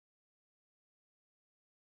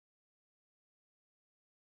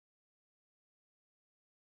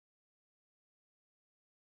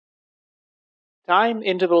Time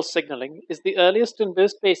interval signalling is the earliest and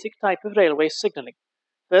most basic type of railway signalling,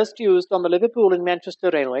 first used on the Liverpool and Manchester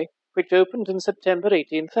Railway, which opened in September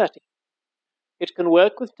 1830. It can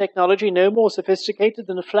work with technology no more sophisticated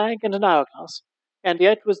than a flag and an hourglass, and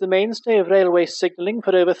yet was the mainstay of railway signalling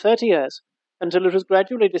for over 30 years, until it was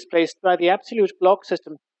gradually displaced by the absolute block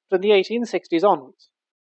system from the 1860s onwards.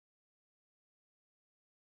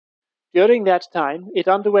 During that time, it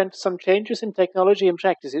underwent some changes in technology and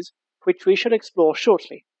practices, which we shall explore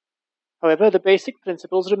shortly. However, the basic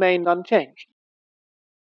principles remained unchanged.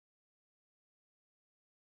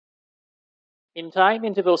 In time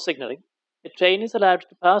interval signaling, a train is allowed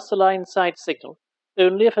to pass a line-side signal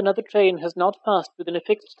only if another train has not passed within a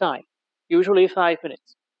fixed time, usually 5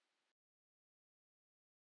 minutes.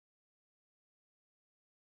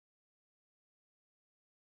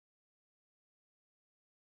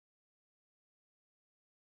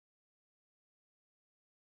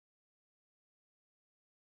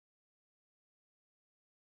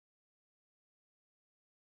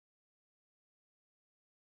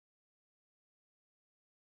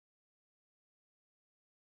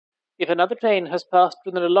 If another train has passed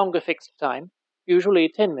within a longer fixed time, usually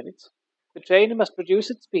 10 minutes, the train must reduce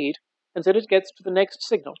its speed until it gets to the next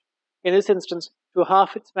signal, in this instance to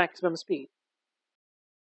half its maximum speed.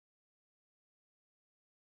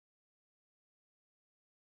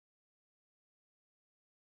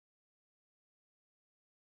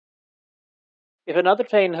 If another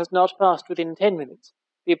train has not passed within 10 minutes,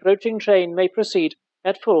 the approaching train may proceed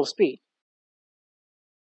at full speed.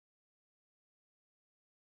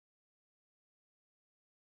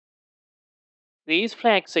 These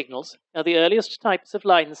flag signals are the earliest types of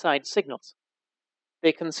line-side signals.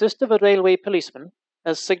 They consist of a railway policeman,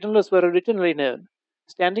 as signallers were originally known,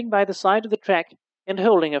 standing by the side of the track and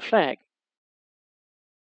holding a flag.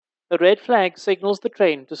 A red flag signals the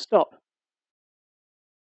train to stop.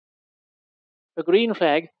 A green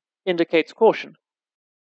flag indicates caution.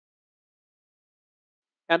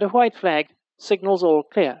 And a white flag signals all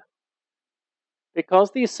clear.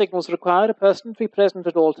 Because these signals require a person to be present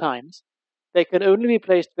at all times, they can only be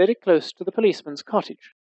placed very close to the policeman's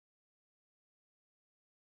cottage.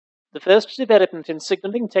 The first development in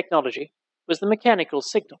signalling technology was the mechanical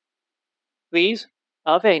signal. These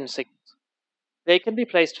are vane signals. They can be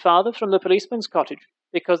placed farther from the policeman's cottage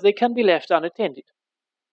because they can be left unattended.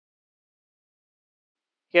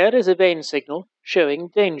 Here is a vane signal showing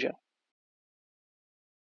danger.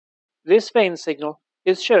 This vane signal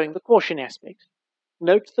is showing the caution aspect.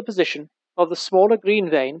 Note the position of the smaller green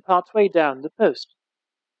vane partway down the post.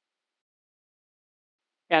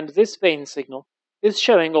 And this vane signal is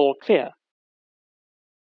showing all clear.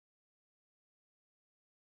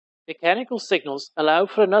 Mechanical signals allow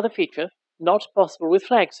for another feature not possible with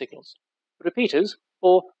flag signals, repeaters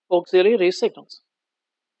or auxiliary signals.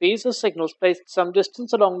 These are signals placed some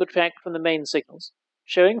distance along the track from the main signals,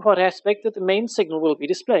 showing what aspect that the main signal will be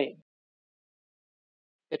displaying.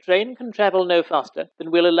 A train can travel no faster than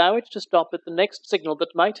will allow it to stop at the next signal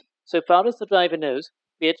that might, so far as the driver knows,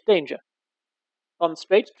 be at danger. On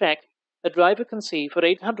straight track, a driver can see for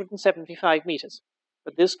 875 meters,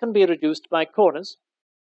 but this can be reduced by corners,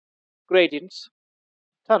 gradients,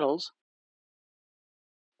 tunnels,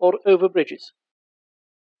 or over bridges.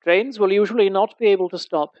 Trains will usually not be able to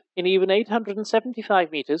stop in even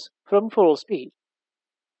 875 meters from full speed.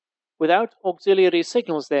 Without auxiliary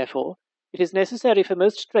signals, therefore, it is necessary for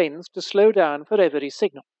most trains to slow down for every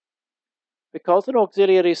signal. Because an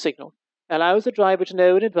auxiliary signal allows the driver to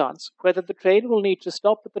know in advance whether the train will need to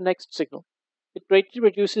stop at the next signal, it greatly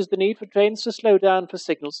reduces the need for trains to slow down for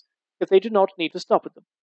signals if they do not need to stop at them.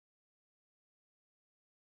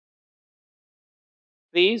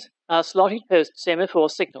 These are slotted post semaphore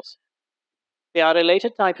signals. They are a later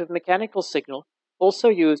type of mechanical signal also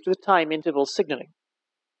used with time interval signaling.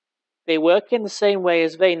 They work in the same way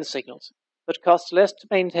as vane signals, but cost less to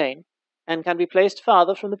maintain and can be placed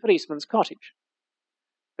farther from the policeman's cottage.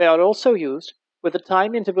 They are also used with the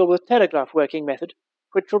time interval with telegraph working method,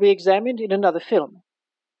 which will be examined in another film.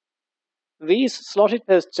 These slotted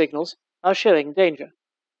post signals are showing danger.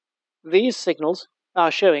 These signals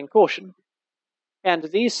are showing caution. And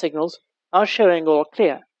these signals are showing all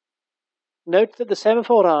clear. Note that the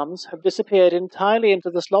semaphore arms have disappeared entirely into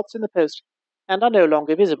the slots in the post and are no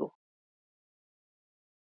longer visible.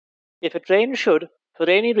 If a train should, for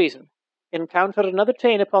any reason, encounter another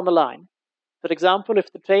train upon the line, for example,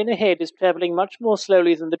 if the train ahead is travelling much more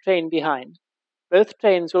slowly than the train behind, both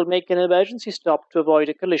trains will make an emergency stop to avoid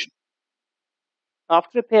a collision.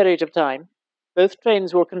 After a period of time, both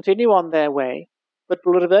trains will continue on their way, but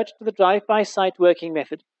will revert to the drive-by sight working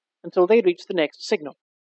method until they reach the next signal.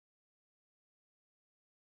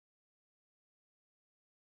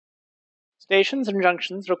 Stations and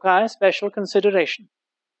junctions require special consideration.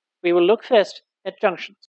 We will look first at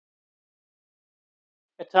junctions.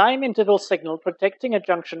 A time interval signal protecting a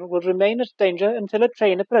junction will remain at danger until a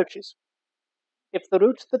train approaches. If the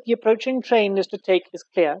route that the approaching train is to take is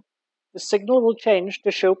clear, the signal will change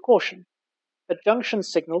to show caution. A junction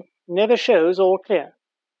signal never shows all clear.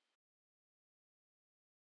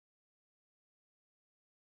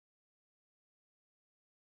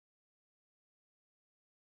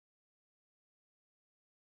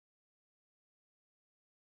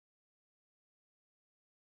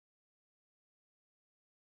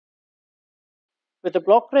 With the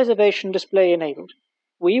block reservation display enabled,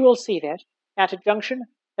 we will see that, at a junction,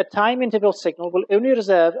 a time interval signal will only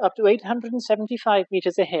reserve up to 875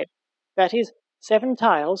 meters ahead, that is, 7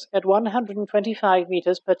 tiles at 125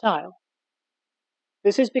 meters per tile.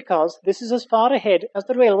 This is because this is as far ahead as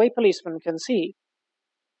the railway policeman can see.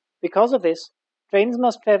 Because of this, trains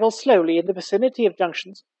must travel slowly in the vicinity of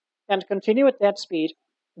junctions and continue at that speed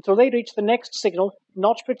until they reach the next signal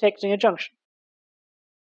not protecting a junction.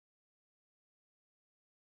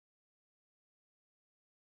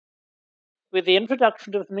 With the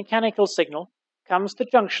introduction of the mechanical signal comes the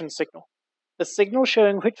junction signal, the signal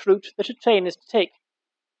showing which route that a train is to take.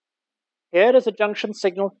 Here is a junction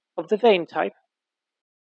signal of the vane type,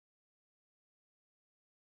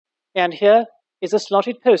 and here is a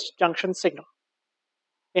slotted post junction signal.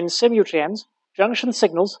 In Simutrans, junction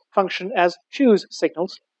signals function as choose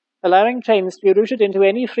signals, allowing trains to be routed into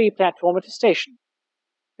any free platform at a station.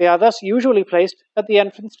 They are thus usually placed at the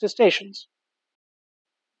entrance to stations.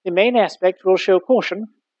 The main aspect will show caution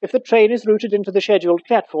if the train is routed into the scheduled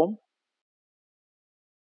platform,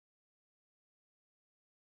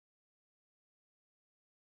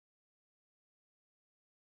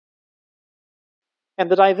 and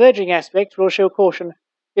the diverging aspect will show caution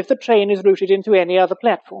if the train is routed into any other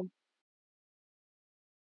platform.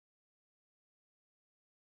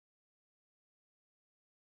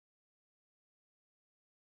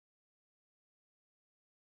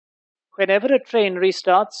 Whenever a train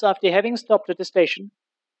restarts after having stopped at a station,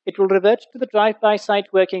 it will revert to the drive-by sight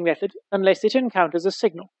working method unless it encounters a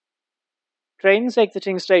signal. Trains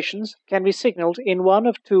exiting stations can be signaled in one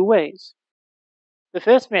of two ways. The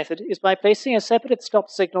first method is by placing a separate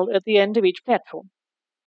stop signal at the end of each platform.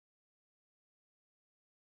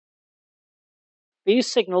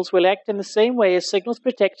 These signals will act in the same way as signals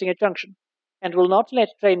protecting a junction, and will not let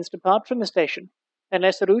trains depart from the station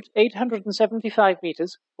unless the route 875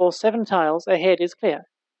 meters, or 7 tiles, ahead is clear.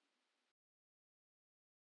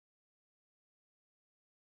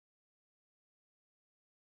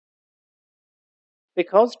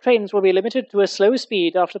 Because trains will be limited to a slow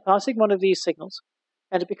speed after passing one of these signals,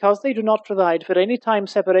 and because they do not provide for any time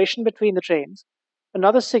separation between the trains,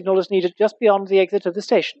 another signal is needed just beyond the exit of the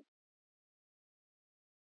station.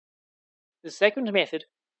 The second method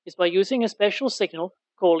is by using a special signal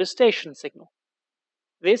called a station signal.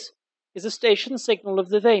 This is a station signal of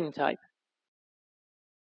the vane type,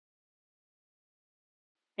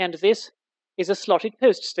 and this is a slotted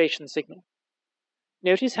post station signal.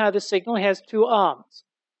 Notice how the signal has two arms.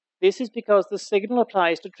 This is because the signal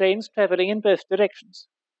applies to trains travelling in both directions.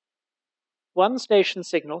 One station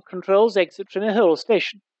signal controls exit from a whole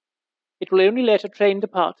station. It will only let a train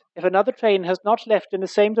depart if another train has not left in the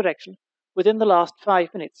same direction within the last 5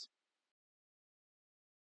 minutes,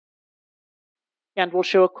 and will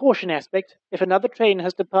show a caution aspect if another train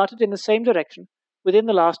has departed in the same direction within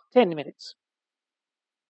the last 10 minutes.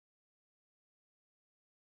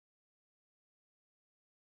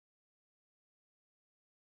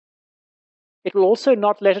 It will also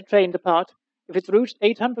not let a train depart if its route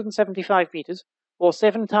 875 meters, or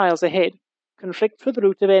 7 tiles ahead, conflicts with the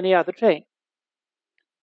route of any other train.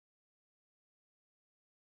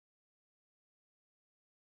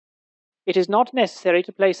 It is not necessary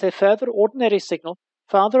to place a further ordinary signal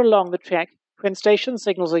farther along the track when station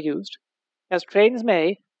signals are used, as trains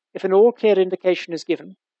may, if an all-clear indication is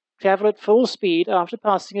given, travel at full speed after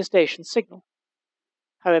passing a station signal.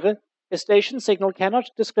 However, a station signal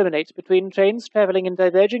cannot discriminate between trains travelling in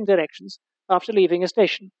diverging directions after leaving a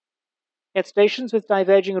station. At stations with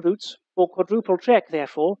diverging routes, or quadruple track,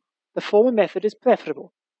 therefore, the former method is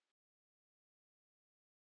preferable.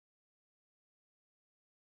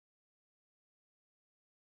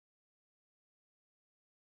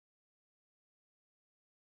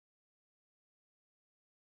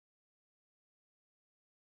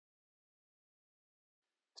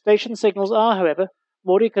 Station signals are, however,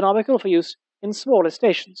 more economical for use in smaller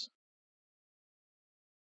stations.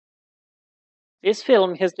 This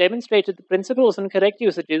film has demonstrated the principles and correct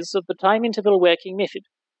usages of the time interval working method.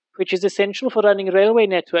 which is essential for running railway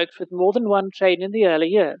networks with more than one train in the early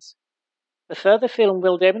years. The further film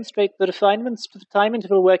will demonstrate the refinements to the time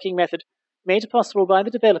interval working method made possible by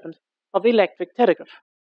the development of the electric telegraph.